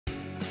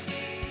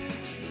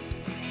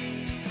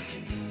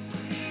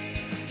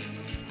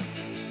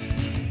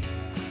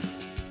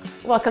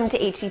welcome to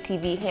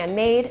HGTV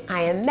Handmade.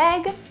 I am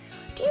Meg.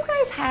 Do you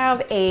guys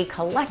have a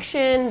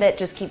collection that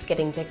just keeps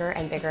getting bigger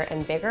and bigger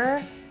and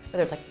bigger?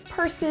 Whether it's like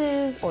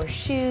purses or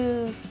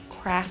shoes,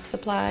 craft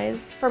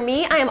supplies. For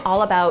me, I am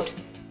all about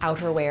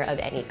outerwear of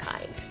any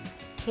kind.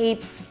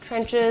 Capes,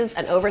 trenches,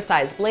 an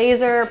oversized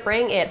blazer,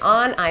 bring it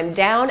on, I'm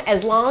down,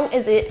 as long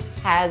as it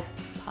has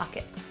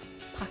pockets.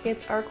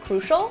 Pockets are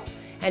crucial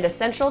and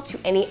essential to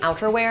any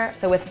outerwear.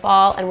 So with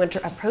fall and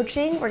winter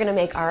approaching, we're gonna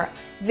make our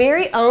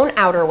very own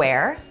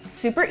outerwear,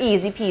 super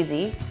easy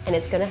peasy, and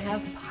it's gonna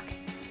have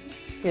pockets.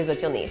 Here's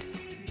what you'll need.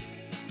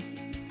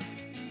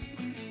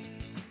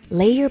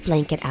 Lay your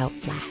blanket out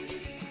flat.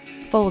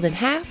 Fold in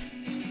half,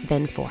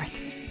 then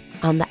fourths.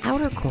 On the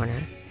outer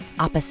corner,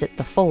 opposite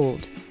the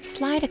fold,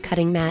 slide a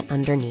cutting mat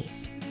underneath.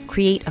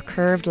 Create a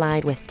curved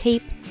line with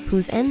tape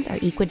whose ends are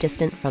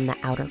equidistant from the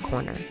outer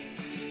corner.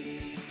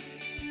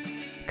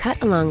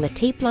 Cut along the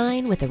tape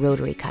line with a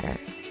rotary cutter.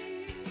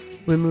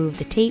 Remove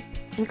the tape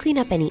and clean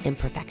up any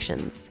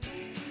imperfections.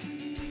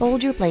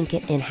 Fold your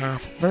blanket in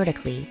half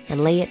vertically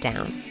and lay it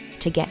down.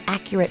 To get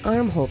accurate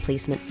armhole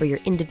placement for your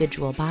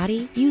individual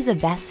body, use a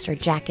vest or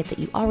jacket that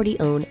you already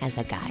own as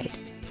a guide.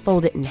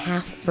 Fold it in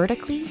half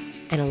vertically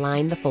and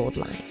align the fold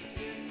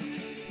lines.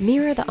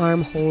 Mirror the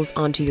armholes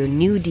onto your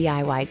new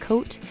DIY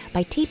coat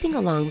by taping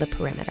along the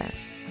perimeter.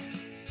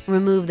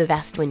 Remove the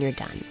vest when you're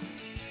done.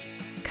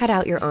 Cut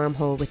out your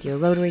armhole with your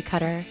rotary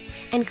cutter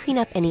and clean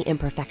up any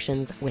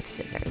imperfections with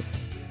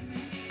scissors.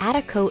 Add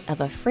a coat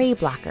of a fray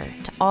blocker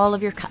to all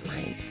of your cut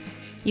lines.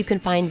 You can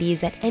find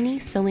these at any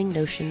Sewing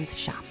Notions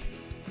shop.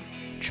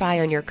 Try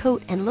on your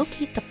coat and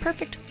locate the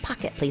perfect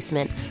pocket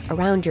placement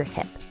around your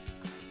hip.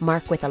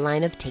 Mark with a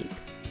line of tape.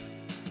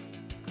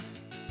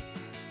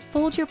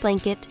 Fold your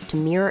blanket to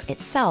mirror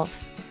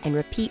itself and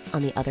repeat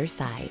on the other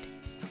side.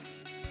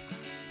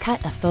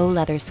 Cut a faux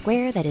leather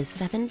square that is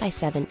 7 by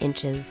 7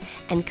 inches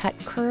and cut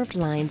curved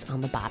lines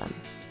on the bottom.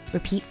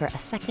 Repeat for a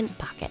second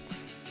pocket.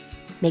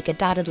 Make a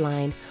dotted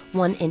line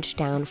 1 inch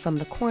down from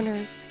the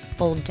corners,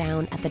 fold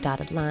down at the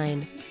dotted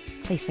line,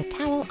 place a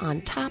towel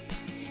on top,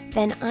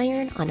 then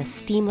iron on a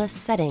steamless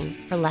setting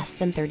for less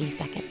than 30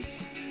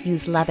 seconds.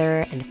 Use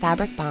leather and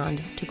fabric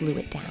bond to glue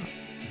it down.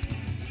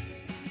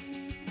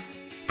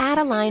 Add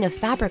a line of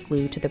fabric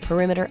glue to the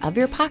perimeter of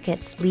your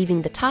pockets,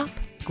 leaving the top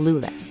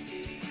glueless.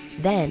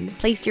 Then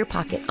place your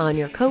pocket on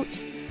your coat,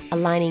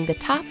 aligning the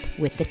top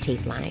with the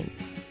tape line.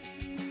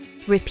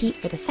 Repeat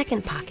for the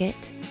second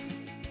pocket,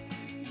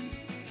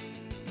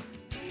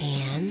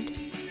 and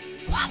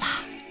voila!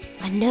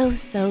 A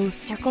no-sew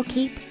circle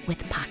cape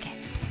with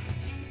pockets.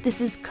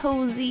 This is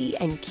cozy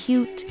and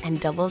cute and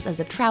doubles as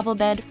a travel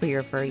bed for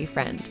your furry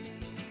friend.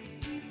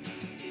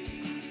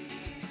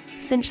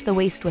 Cinch the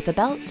waist with a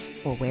belt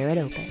or wear it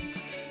open.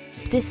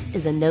 This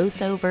is a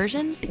no-sew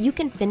version, but you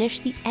can finish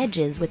the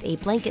edges with a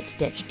blanket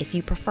stitch if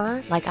you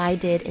prefer, like I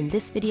did in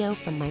this video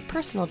from my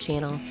personal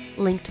channel,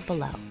 linked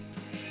below.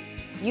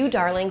 You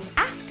darlings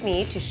asked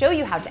me to show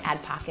you how to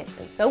add pockets,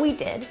 and so we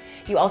did.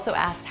 You also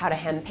asked how to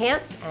hem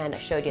pants, and I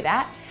showed you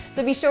that.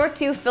 So be sure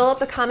to fill up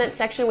the comment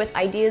section with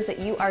ideas that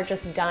you are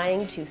just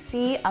dying to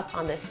see up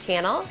on this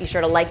channel. Be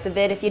sure to like the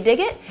vid if you dig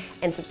it,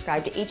 and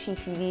subscribe to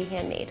HGTV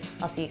Handmade.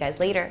 I'll see you guys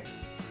later.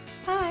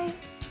 Bye.